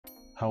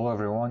Hello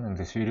everyone, in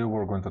this video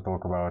we're going to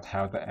talk about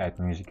how to add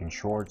music in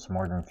shorts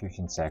more than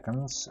 15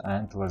 seconds,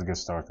 and let's get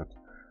started.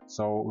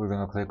 So we're going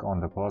to click on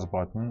the plus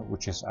button,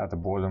 which is at the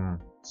bottom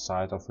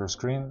side of your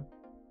screen.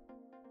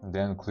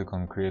 Then click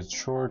on create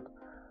short,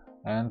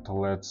 and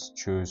let's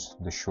choose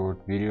the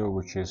short video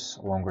which is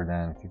longer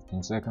than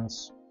 15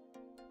 seconds.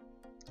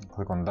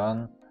 Click on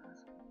done.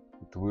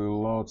 It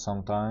will load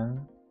some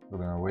time. We're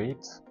going to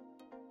wait.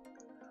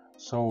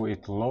 So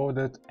it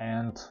loaded,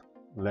 and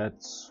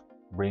let's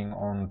bring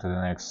on to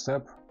the next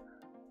step.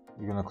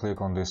 You're gonna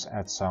click on this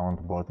add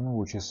sound button,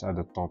 which is at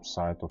the top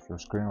side of your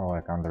screen,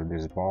 like under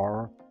this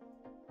bar,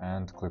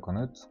 and click on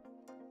it.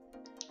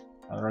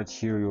 And right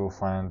here you will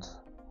find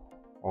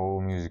all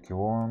music you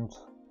want,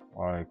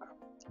 like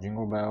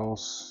jingle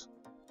bells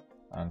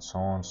and so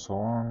on so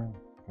on.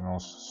 You can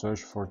also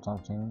search for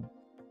something,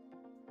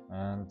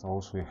 and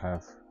also you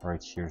have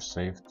right here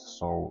saved,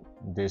 so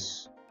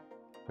this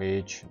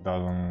page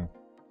doesn't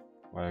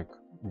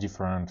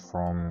different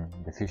from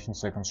the 15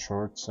 seconds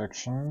short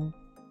section.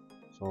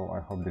 So I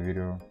hope the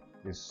video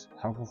is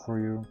helpful for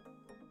you.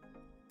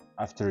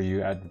 After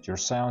you added your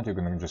sound, you're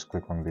gonna just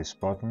click on this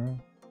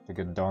button to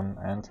get done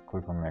and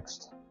click on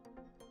next.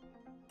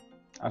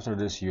 After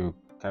this, you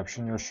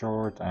caption your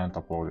short and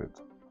upload it.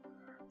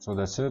 So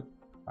that's it.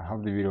 I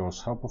hope the video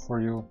was helpful for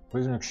you.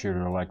 Please make sure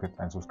you like it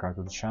and subscribe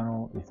to the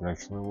channel if it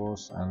actually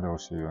was, and I'll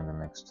see you in the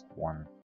next one.